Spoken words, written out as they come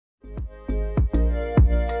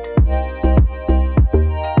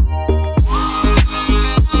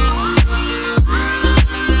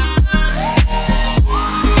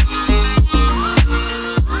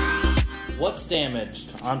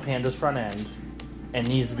on Panda's front end and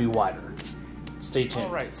needs to be wider. Stay tuned.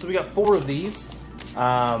 All right, so we got 4 of these.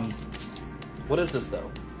 What is this though?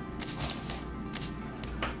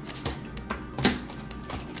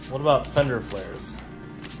 What about fender flares?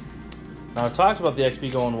 Now, I've talked about the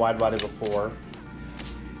XB going wide body before,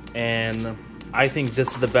 and I think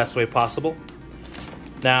this is the best way possible.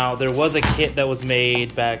 Now, there was a kit that was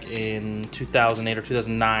made back in 2008 or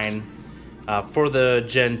 2009 for the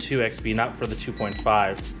Gen 2 XB, not for the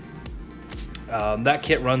 2.5. That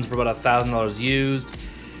kit runs for about $1,000 used,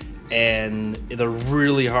 and they're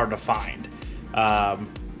really hard to find.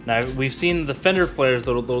 Now, we've seen the fender flares,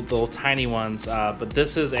 the little tiny ones, but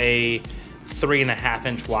this is a 3.5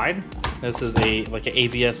 inch wide. This is like an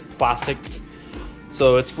ABS plastic,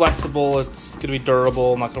 so it's flexible, it's gonna be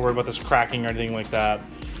durable. I'm not gonna worry about this cracking or anything like that.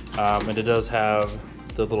 And it does have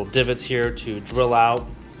the little divots here to drill out,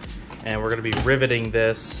 and we're gonna be riveting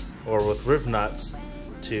this, or with riv nuts,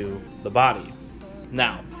 to the body.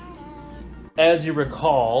 Now, as you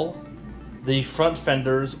recall, the front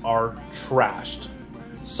fenders are trashed.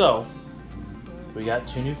 So, we got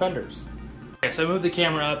 2 new fenders. Okay, so I moved the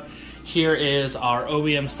camera up. Here is our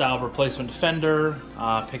OEM style replacement fender.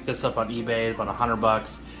 Picked this up on eBay, about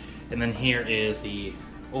 $100. And then here is the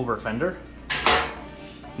over fender.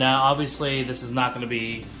 Now, obviously, this is not going to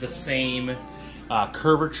be the same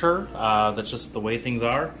curvature. That's just the way things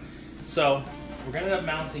are. So, we're going to end up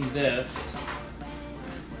mounting this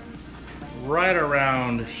right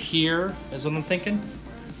around here, is what I'm thinking.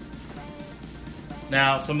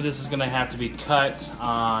 Now, some of this is going to have to be cut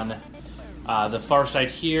on the far side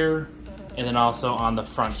here, and then also on the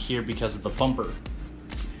front here because of the bumper.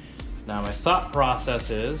 Now, my thought process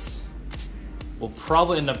is we'll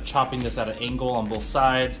probably end up chopping this at an angle on both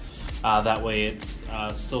sides. That way it's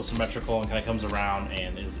still symmetrical and kind of comes around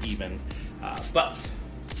and is even. But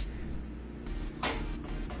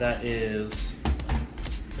that is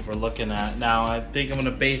what we're looking at. Now, I think I'm going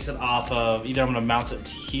to base it off of, either I'm going to mount it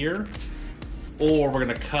here, or we're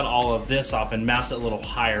going to cut all of this off and mount it a little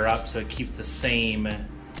higher up so it keeps the same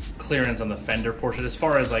clearance on the fender portion as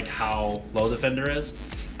far as like how low the fender is,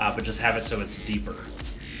 but just have it so it's deeper.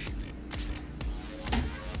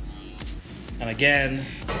 And again,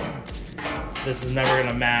 this is never going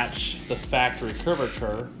to match the factory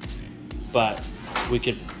curvature, but we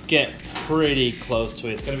could get pretty close to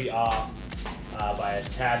it. It's going to be off by a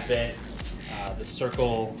tad bit. The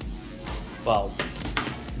circle, well,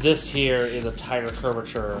 this here is a tighter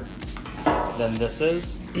curvature than this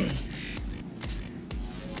is.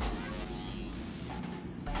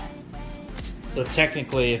 So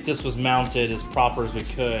technically, if this was mounted as proper as we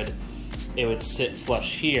could, it would sit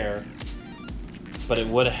flush here, but it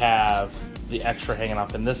would have the extra hanging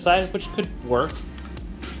off in this side, which could work.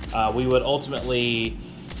 We would ultimately,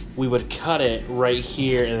 we would cut it right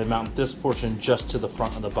here and then mount this portion just to the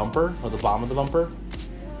front of the bumper, or the bottom of the bumper.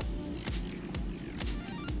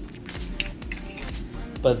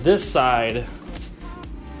 But this side,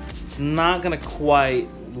 it's not gonna quite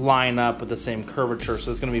line up with the same curvature,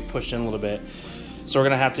 so it's gonna be pushed in a little bit. So we're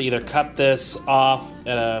gonna have to either cut this off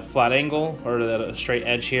at a flat angle or at a straight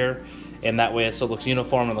edge here, and that way it still looks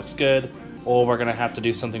uniform and looks good, or we're gonna have to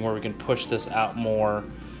do something where we can push this out more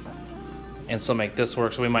and still make this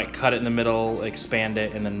work. So we might cut it in the middle, expand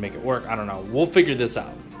it, and then make it work. I don't know, we'll figure this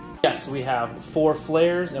out. Yes, we have 4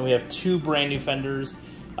 flares and we have 2 brand new fenders.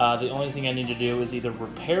 The only thing I need to do is either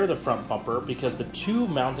repair the front bumper, because the 2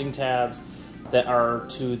 mounting tabs that are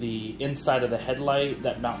to the inside of the headlight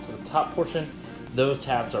that mount to the top portion, those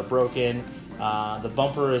tabs are broken. The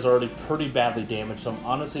bumper is already pretty badly damaged, so I'm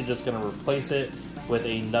honestly just going to replace it with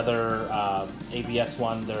another ABS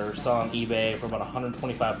one. They're selling on eBay for about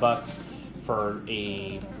 125 bucks for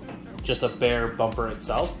just a bare bumper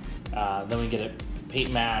itself. Then we get it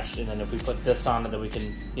paint matched, and then if we put this on, and then we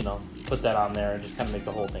can, you know, put that on there and just kind of make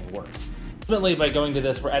the whole thing work. Ultimately, by going to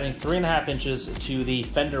this, we're adding 3.5 inches to the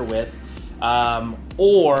fender width,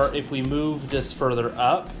 or if we move this further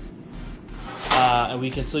up, and we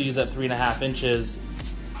can still use that 3.5 inches,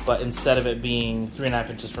 but instead of it being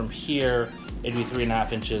 3.5 inches from here, it'd be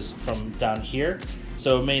 3.5 inches from down here.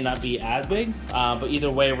 So it may not be as big, but either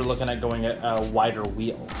way, we're looking at going a wider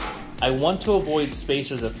wheel. I want to avoid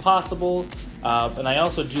spacers if possible, and I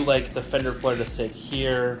also do like the fender flare to sit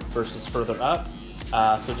here versus further up,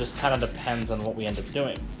 so it just kind of depends on what we end up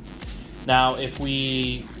doing. Now, if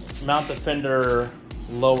we mount the fender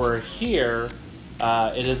lower here,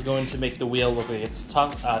 it is going to make the wheel look like it's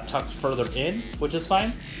tucked further in, which is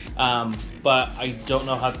fine, but I don't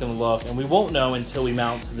know how it's going to look, and we won't know until we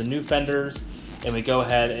mount the new fenders and we go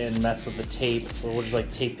ahead and mess with the tape. We'll just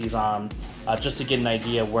like tape these on just to get an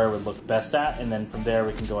idea of where it would look best at, and then from there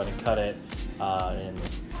we can go ahead and cut it and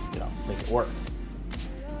make it work.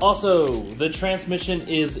 Also, the transmission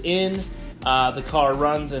is in. The car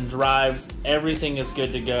runs and drives. Everything is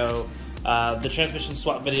good to go. The transmission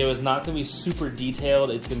swap video is not going to be super detailed.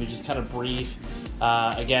 It's going to be just kind of brief.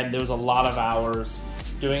 Again, there was a lot of hours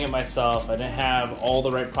doing it myself. I didn't have all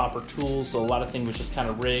the right proper tools, so a lot of things was just kind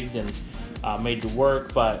of rigged and made to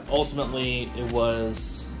work. But ultimately, it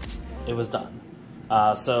was done.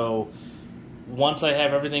 So once I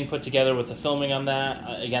have everything put together with the filming on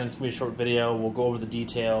that, again, it's going to be a short video. We'll go over the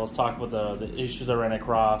details, talk about the issues I ran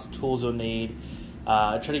across, tools you'll need,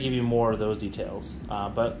 try to give you more of those details.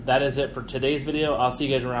 But that is it for today's video. I'll see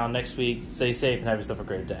you guys around next week. Stay safe and have yourself a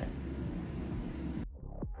great day.